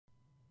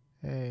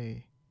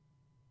Hey,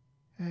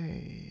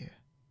 hey,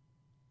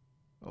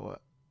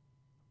 what,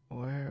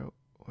 where,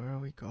 where are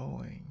we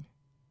going?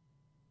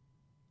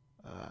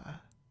 Uh,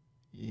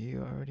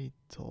 you already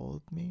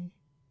told me?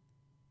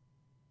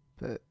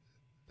 But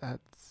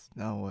that's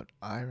not what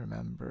I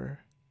remember.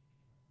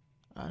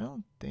 I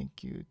don't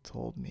think you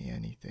told me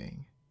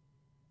anything.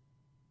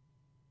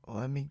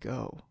 Let me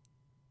go.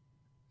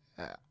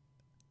 Uh,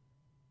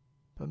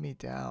 put me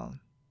down.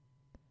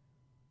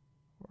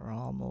 We're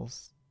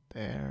almost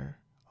there.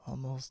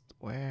 Almost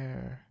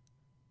where?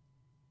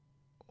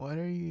 What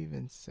are you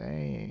even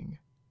saying?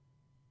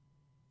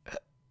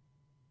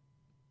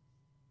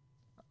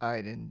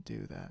 I didn't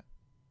do that.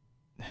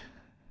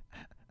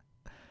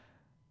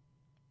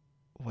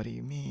 What do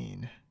you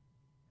mean?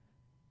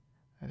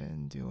 I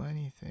didn't do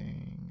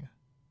anything.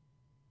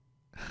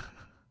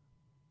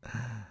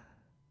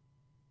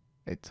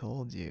 I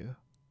told you,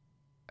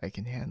 I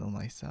can handle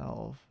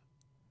myself.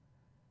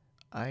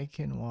 I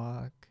can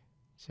walk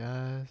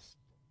just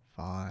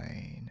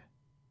fine.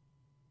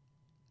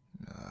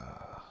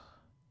 Ugh.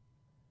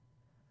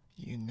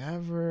 You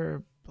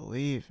never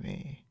believe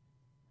me.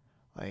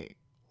 Like,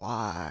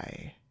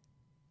 why?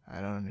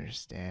 I don't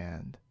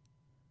understand.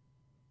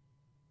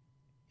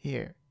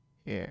 Here,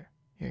 here.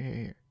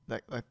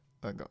 Let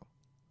go.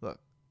 Look,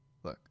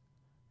 look.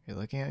 You're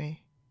looking at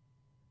me?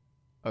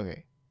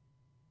 Okay,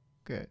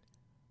 good.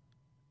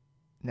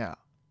 Now,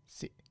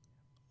 see,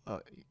 uh,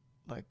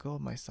 let go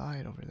of my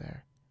side over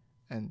there.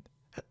 And,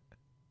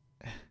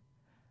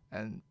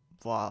 and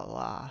blah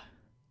blah.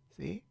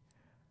 See?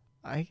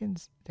 I can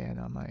stand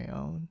on my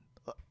own.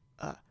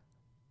 Uh,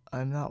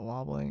 I'm not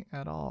wobbling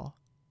at all.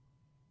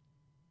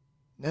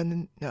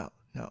 No.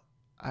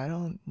 I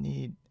don't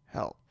need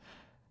help.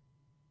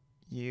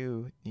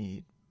 You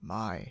need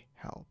my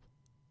help.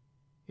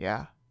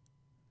 Yeah?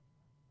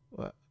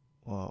 What?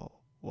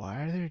 Well,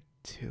 why are there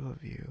two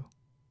of you?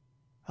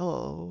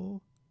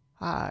 Hello?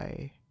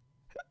 Hi.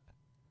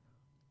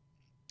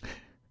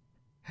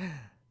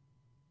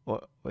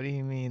 What do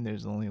you mean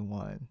there's only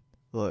one?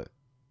 Look.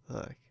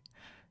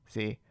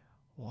 See?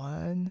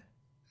 One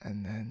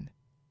and then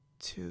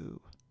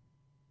two.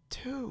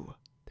 Two.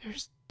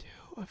 There's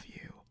two of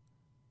you.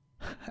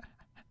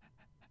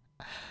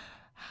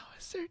 How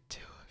is there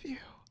two of you?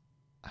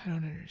 I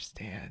don't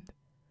understand.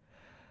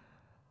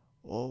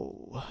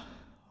 Whoa.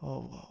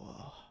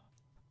 Whoa.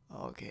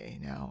 Okay,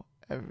 now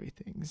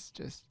everything's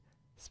just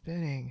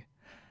spinning.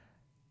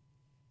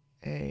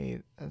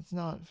 Hey, that's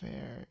not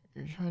fair.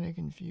 You're trying to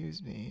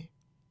confuse me.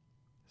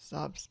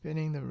 Stop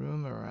spinning the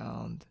room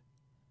around.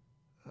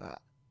 Uh,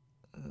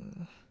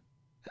 uh,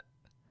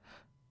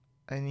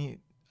 I need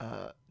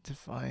to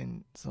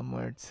find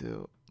somewhere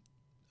to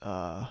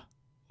uh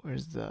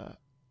where's the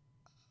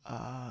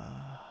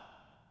uh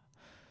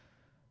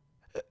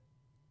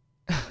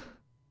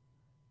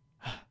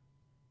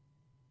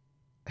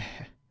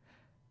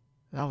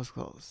that was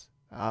close.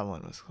 That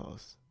one was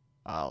close.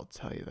 I'll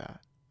tell you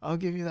that. I'll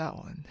give you that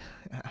one.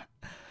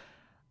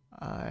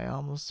 I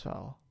almost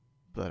fell,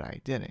 but I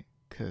didn't,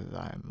 'cause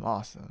I'm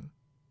awesome.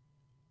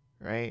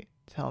 Right?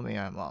 Tell me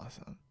I'm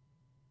awesome.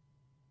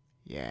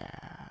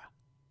 Yeah,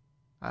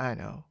 I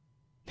know.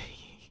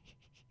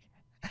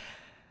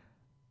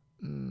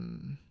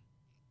 Hmm.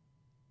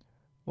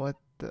 What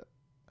the?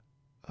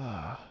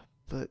 Uh,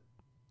 but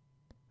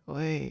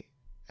wait,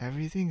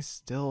 everything's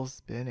still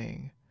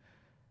spinning.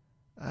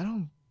 I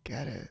don't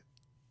get it.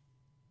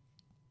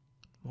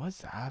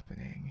 What's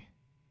happening?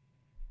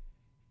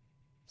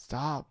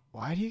 Stop.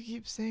 Why do you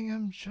keep saying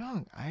I'm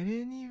drunk? I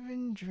didn't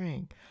even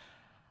drink.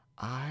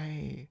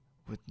 I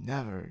would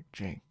never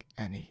drink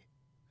any.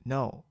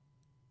 No,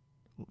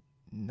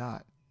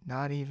 not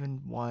not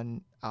even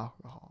one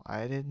alcohol.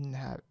 I didn't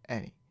have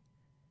any.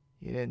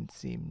 You didn't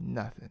see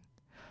nothing.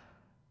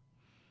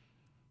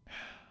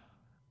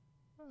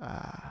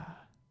 Ah,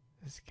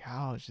 this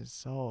couch is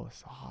so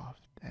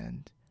soft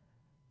and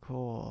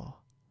cool.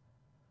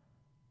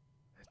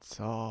 It's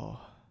so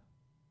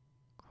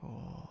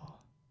cool.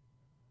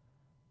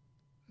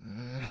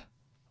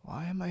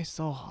 Why am I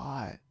so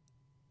hot?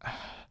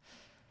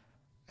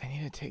 I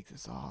need to take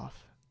this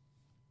off.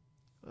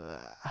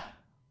 Ugh.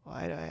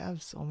 Why do I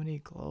have so many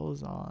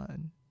clothes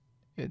on?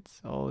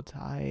 It's so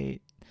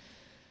tight.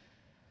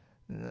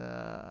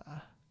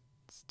 Ugh.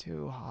 It's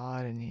too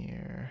hot in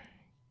here.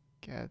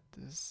 Get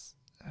this.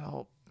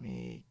 Help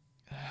me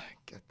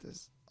get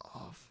this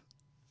off.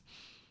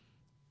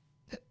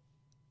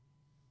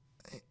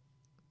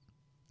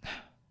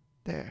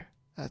 There.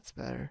 That's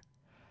better.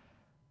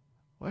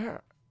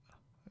 Where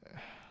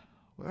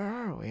where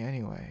are we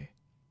anyway?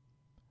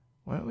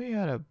 Weren't we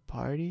at a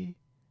party?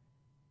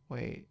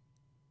 Wait,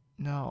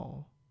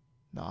 no.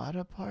 Not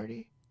a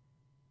party?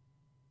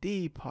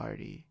 The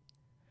party.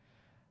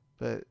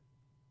 But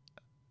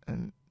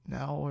and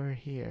now we're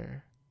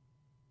here.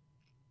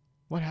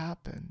 What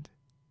happened?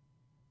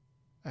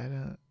 I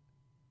don't.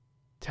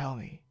 Tell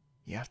me.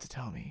 You have to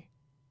tell me.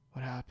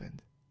 What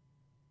happened?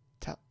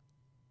 Tell.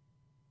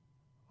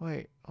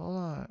 Wait, hold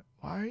on.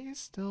 Why are you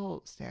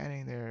still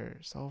standing there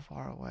so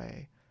far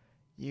away?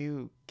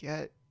 You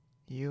get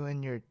you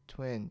and your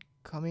twin,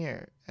 come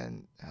here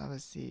and have a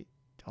seat.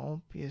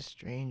 Don't be a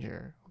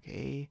stranger,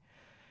 okay?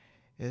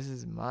 This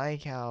is my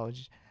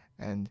couch,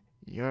 and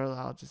you're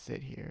allowed to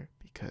sit here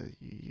because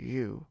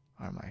you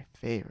are my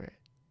favorite,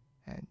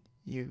 and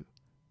you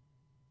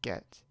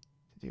get to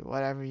do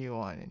whatever you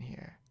want in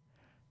here.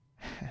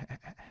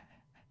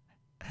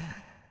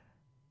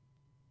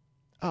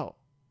 Oh,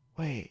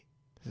 wait,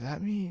 does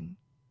that mean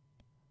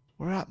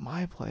we're at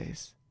my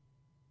place?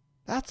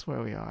 That's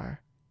where we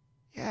are.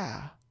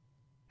 Yeah.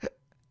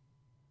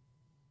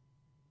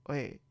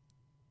 Wait,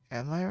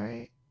 am I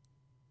right?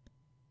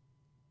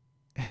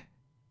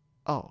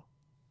 Oh,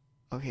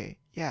 okay,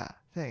 yeah,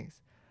 thanks.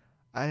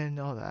 I didn't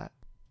know that.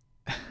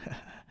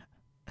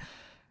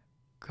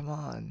 Come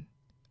on,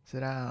 sit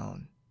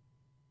down.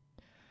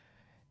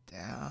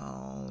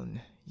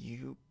 Down,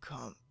 you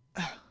come.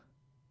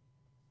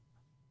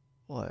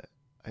 What?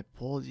 I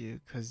pulled you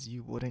because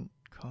you wouldn't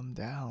come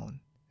down.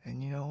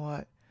 And you know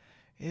what?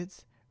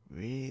 It's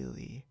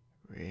really,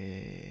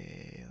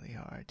 really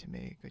hard to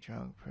make a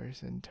drunk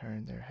person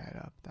turn their head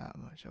up that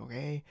much,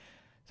 okay?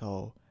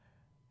 So,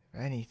 if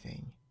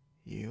anything,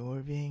 you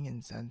were being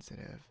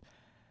insensitive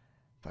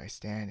by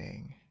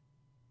standing.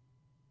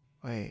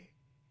 Wait,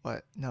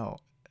 what? No,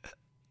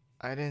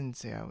 I didn't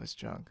say I was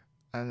drunk.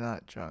 I'm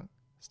not drunk.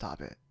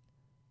 Stop it.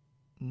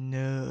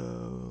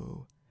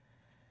 No.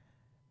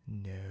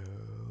 No.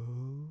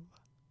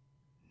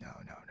 No,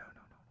 no, no,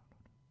 no, no.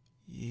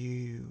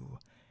 You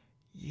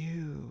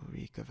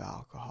reek of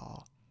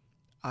alcohol.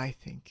 I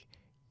think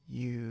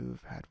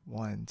you've had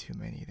one too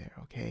many there,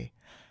 okay?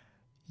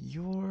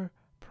 You're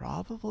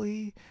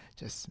probably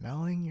just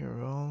smelling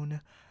your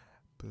own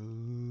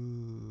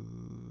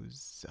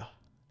booze.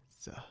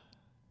 Z,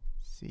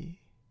 see?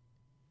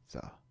 Z,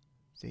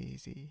 z,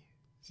 z,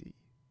 z.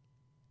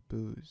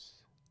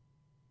 Booze.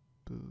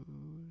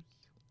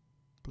 Booze.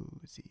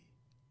 Boozy.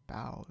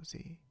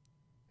 Bowsy.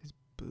 Is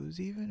booze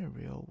even a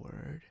real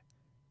word?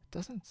 It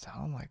doesn't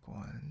sound like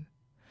one.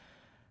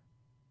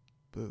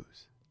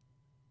 Booze.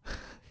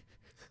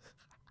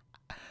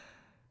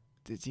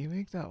 Did you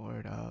make that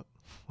word up?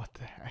 What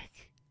the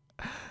heck?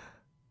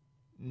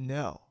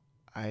 No,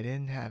 I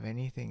didn't have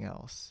anything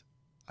else.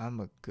 I'm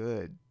a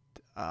good,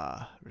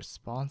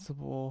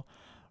 responsible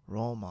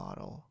role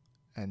model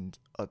and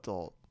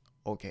adult,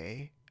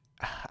 okay?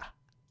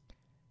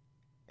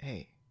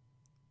 Hey,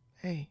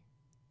 hey,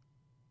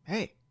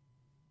 hey.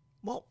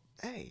 Well,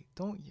 hey,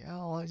 don't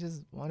yell. I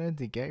just wanted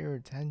to get your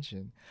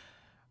attention.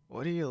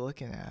 What are you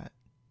looking at?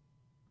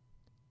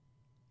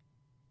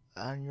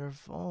 On your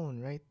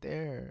phone, right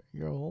there.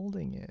 You're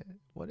holding it.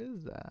 What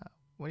is that?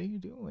 What are you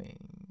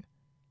doing?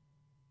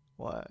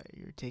 What?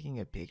 You're taking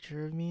a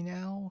picture of me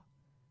now?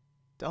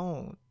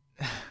 Don't.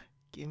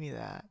 Give me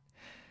that.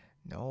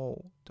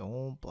 No,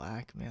 don't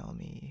blackmail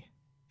me.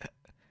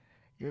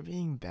 You're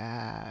being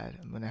bad.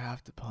 I'm gonna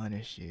have to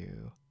punish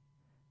you.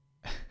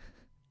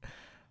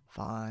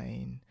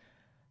 Fine,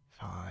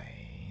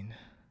 fine.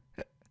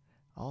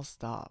 I'll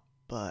stop,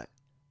 but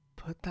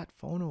put that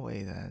phone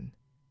away then.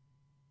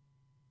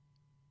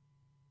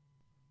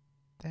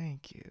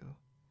 Thank you.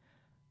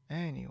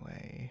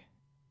 Anyway,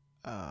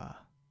 uh,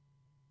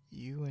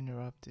 you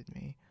interrupted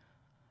me,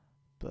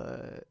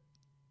 but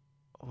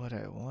what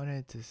I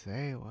wanted to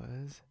say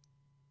was,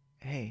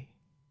 hey,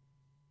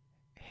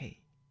 hey,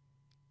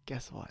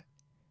 guess what?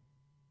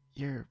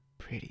 You're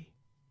pretty,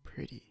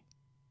 pretty,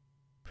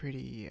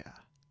 pretty,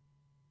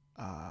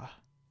 uh,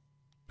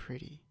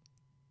 pretty.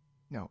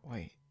 No,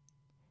 wait.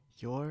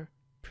 You're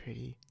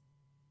pretty,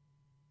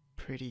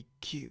 pretty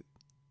cute.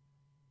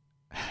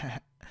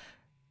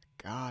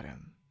 Got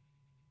him.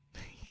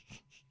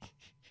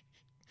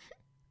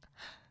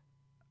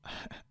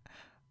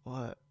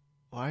 What?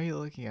 Why are you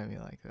looking at me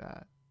like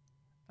that?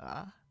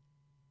 Ah?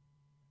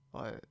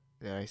 What?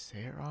 Did I say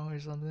it wrong or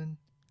something?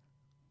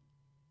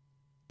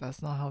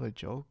 That's not how the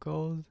joke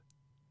goes?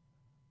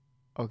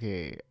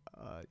 Okay,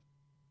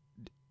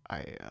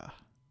 I,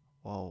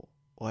 well,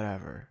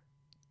 whatever.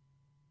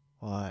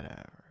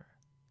 Whatever.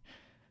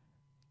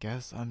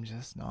 Guess I'm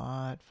just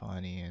not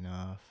funny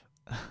enough.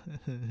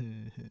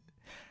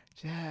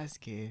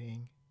 Just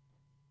kidding.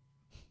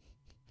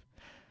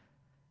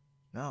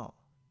 No,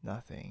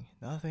 nothing.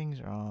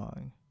 Nothing's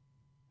wrong.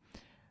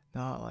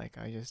 Not like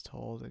I just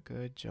told a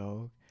good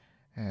joke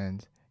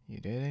and you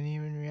didn't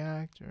even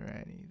react or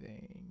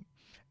anything.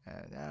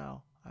 And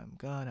now I'm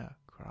gonna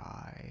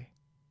cry.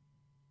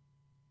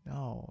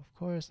 No, of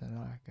course I'm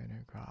not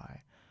gonna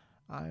cry.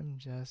 I'm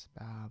just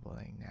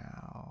babbling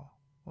now.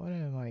 What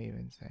am I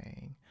even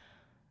saying?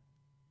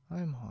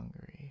 I'm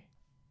hungry.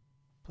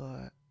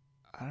 But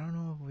I don't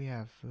know if we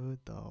have food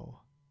though.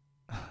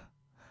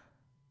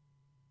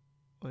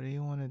 What do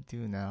you want to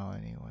do now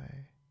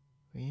anyway?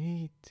 We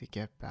need to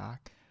get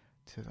back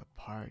to the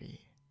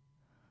party.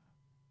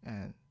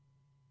 And,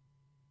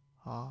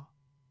 huh?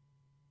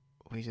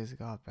 We just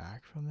got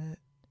back from it?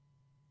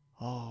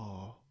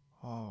 Oh,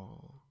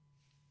 oh,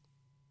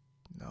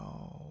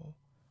 no.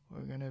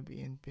 We're gonna be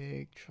in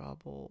big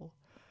trouble.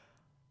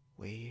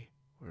 We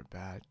were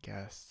bad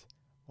guests.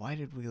 Why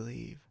did we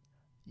leave?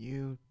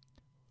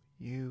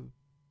 you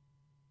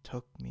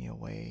took me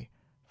away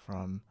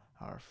from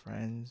our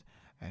friends,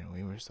 and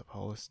we were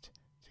supposed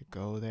to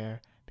go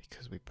there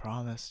because we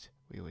promised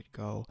we would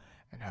go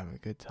and have a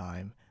good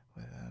time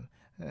with them.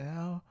 And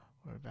now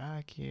we're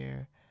back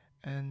here,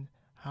 and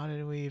how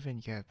did we even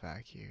get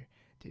back here?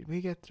 Did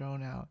we get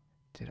thrown out?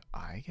 Did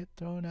I get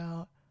thrown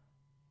out?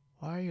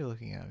 Why are you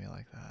looking at me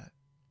like that?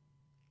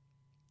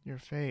 Your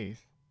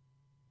face.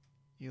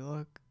 You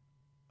look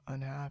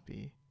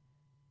unhappy.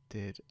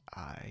 Did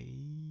I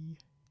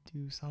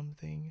do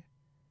something?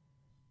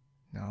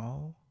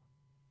 No?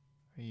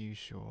 Are you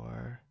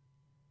sure?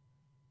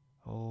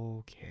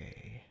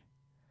 Okay.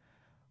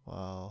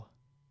 Well,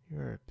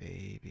 you're a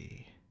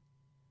baby.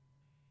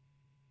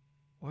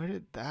 Where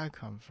did that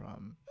come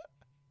from?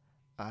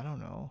 I don't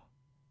know.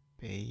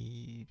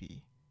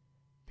 Baby.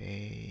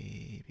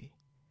 Baby.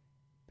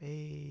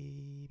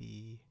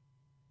 Baby.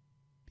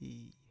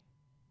 Bee.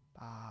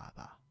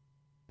 Baba.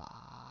 Ba.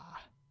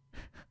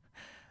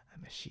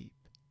 I'm a sheep.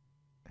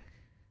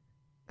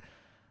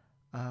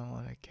 I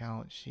want to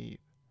count sheep.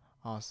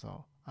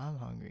 Also, I'm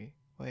hungry.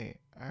 Wait,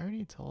 I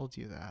already told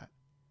you that.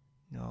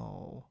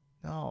 No.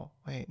 No.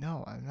 Wait,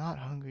 no, I'm not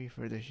hungry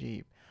for the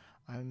sheep.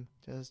 I'm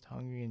just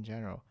hungry in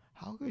general.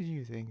 How could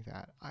you think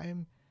that?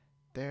 I'm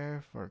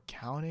there for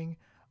counting.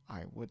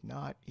 I would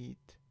not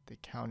eat the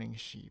counting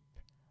sheep.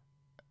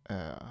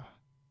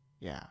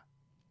 Yeah.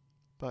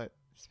 But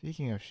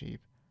speaking of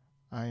sheep,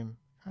 I'm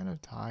kind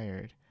of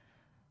tired.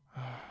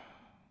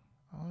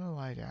 I want to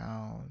lie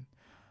down.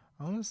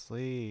 I want to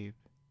sleep.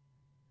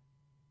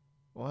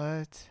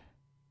 What?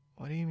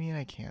 What do you mean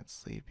I can't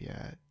sleep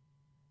yet?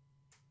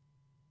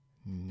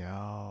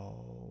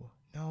 No.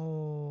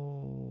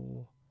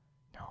 No.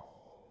 No.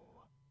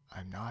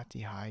 I'm not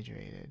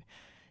dehydrated.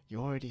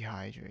 You're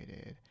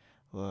dehydrated.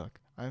 Look,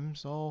 I'm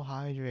so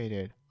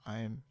hydrated.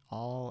 I'm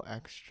all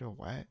extra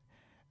wet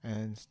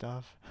and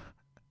stuff.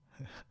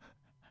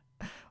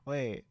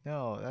 Wait,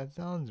 no, that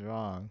sounds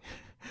wrong.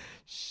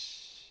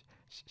 Shh,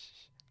 shh,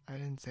 shh. I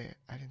didn't say it.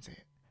 I didn't say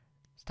it.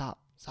 Stop.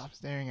 Stop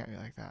staring at me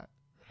like that.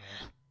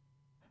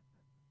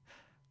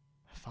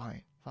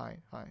 Fine,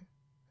 fine, fine.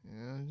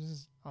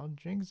 I'll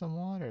drink some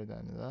water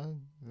then.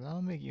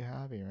 That'll make you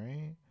happy,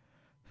 right?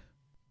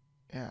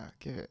 Yeah,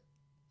 give it.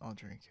 I'll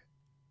drink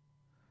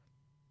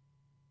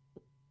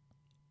it.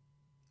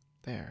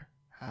 There.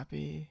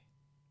 Happy?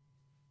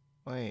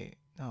 Wait,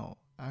 no.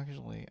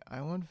 Actually,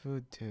 I want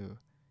food too.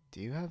 Do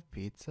you have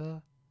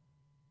pizza?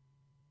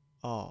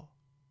 Oh,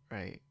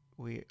 right.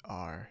 We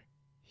are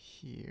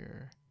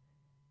here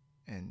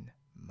in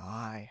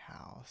my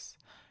house.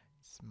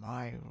 It's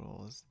my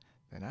rules.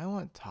 Then I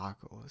want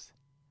tacos.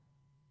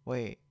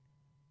 Wait,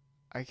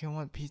 I can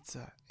want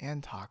pizza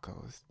and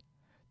tacos.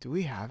 Do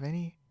we have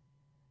any?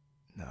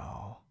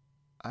 No,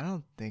 I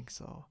don't think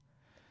so.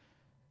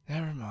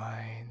 Never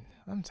mind.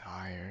 I'm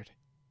tired.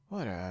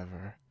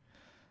 Whatever.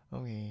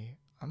 Okay,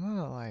 I'm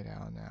gonna lie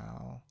down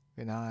now.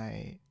 Good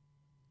night.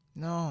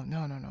 No,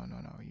 no, no, no, no,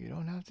 no. You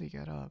don't have to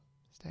get up.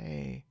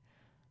 Stay.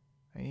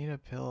 I need a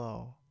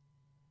pillow.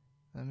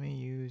 Let me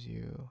use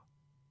you.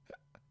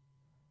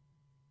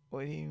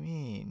 What do you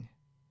mean?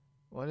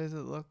 What does it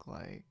look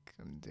like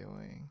I'm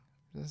doing?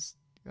 I'm just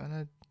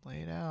gonna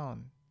lay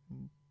down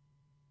and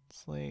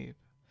sleep.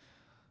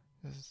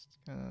 Just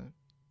gonna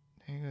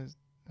take a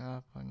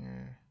nap on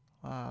your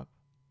lap.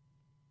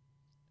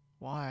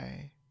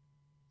 Why?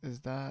 Is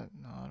that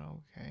not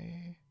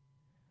okay?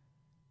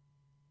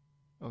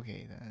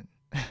 Okay then.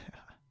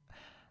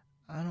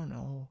 I don't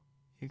know.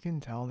 You can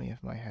tell me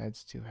if my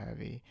head's too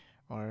heavy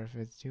or if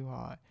it's too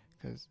hot,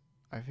 because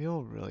I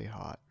feel really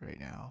hot right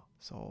now,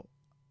 so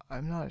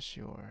I'm not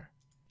sure.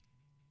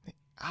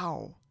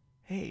 Ow!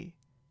 Hey,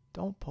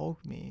 don't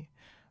poke me.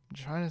 I'm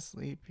trying to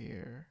sleep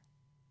here.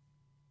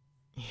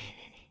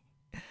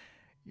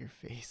 Your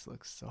face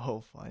looks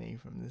so funny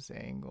from this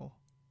angle.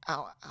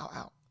 Ow, ow,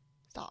 ow.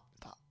 Stop,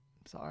 stop.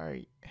 I'm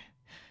sorry.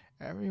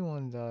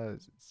 Everyone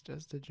does. It's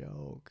just a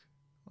joke.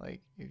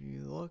 Like, if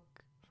you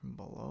look from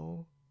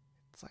below,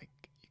 it's like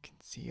you can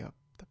see up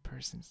the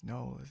person's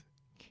nose.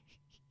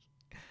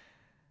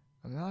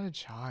 I'm not a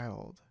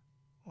child.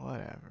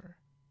 Whatever.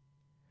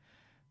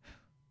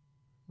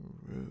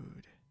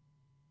 Rude.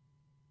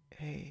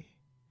 Hey,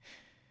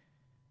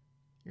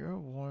 you're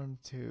warm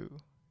too.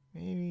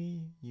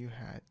 Maybe you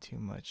had too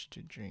much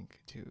to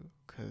drink too,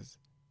 'cause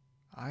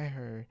I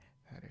heard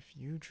that if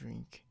you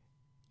drink,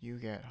 you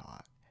get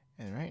hot.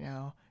 And right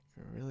now,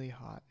 you're really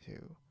hot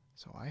too.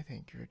 So I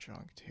think you're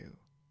drunk too.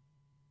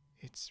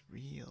 It's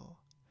real.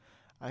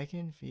 I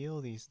can feel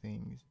these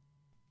things.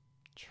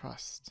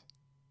 Trust.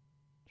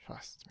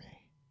 Trust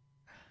me.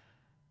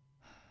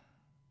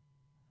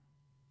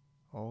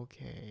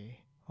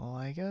 Okay. Well,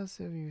 I guess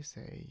if you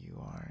say you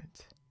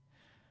aren't,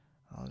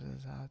 I'll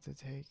just have to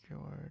take your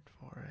word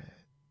for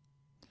it.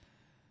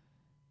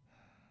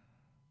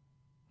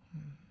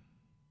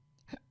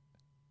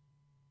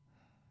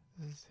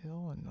 This is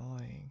so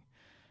annoying.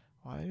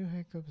 Why do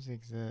hiccups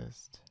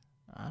exist?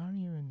 I don't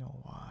even know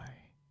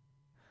why.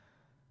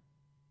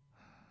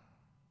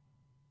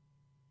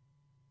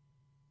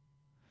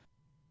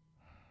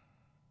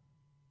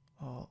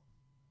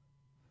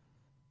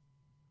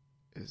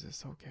 Is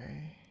this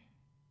okay?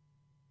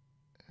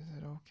 Is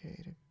it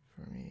okay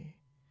for me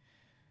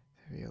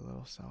to be a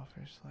little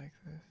selfish like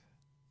this?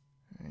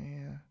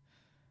 Yeah,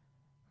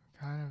 I'm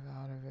kind of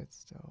out of it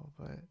still,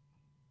 but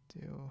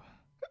do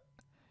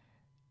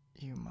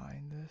you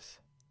mind this?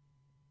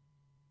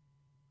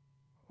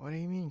 What do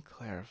you mean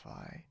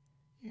clarify?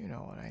 You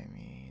know what I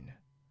mean.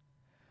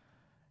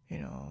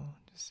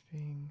 Just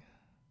being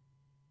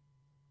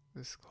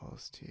this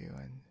close to you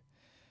and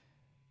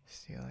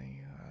stealing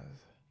you as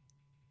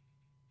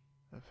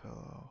a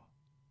pillow.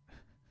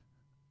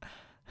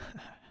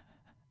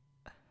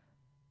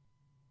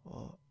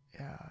 Well,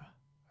 yeah,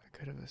 I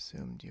could have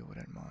assumed you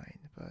wouldn't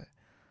mind, but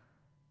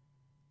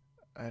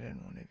I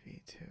didn't want to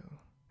be too.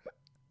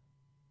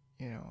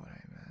 You know what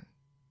I meant.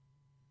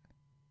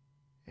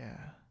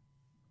 Yeah,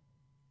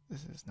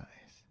 this is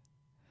nice.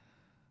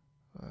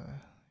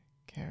 But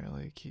can't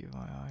really keep my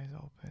eyes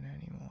open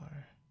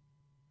anymore.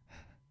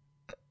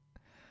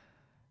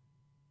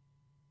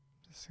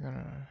 Just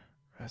gonna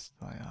rest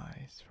my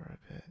eyes for a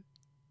bit.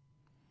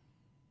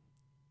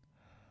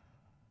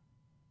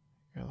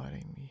 You're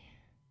letting me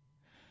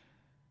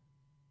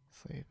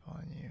sleep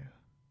on you.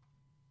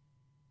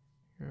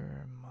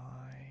 You're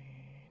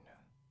mine.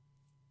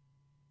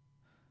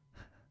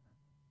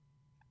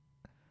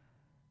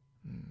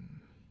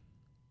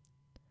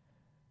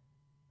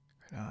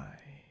 Good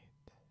night.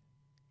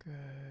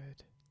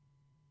 Good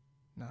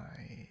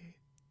night.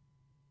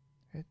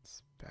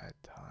 It's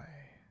bedtime.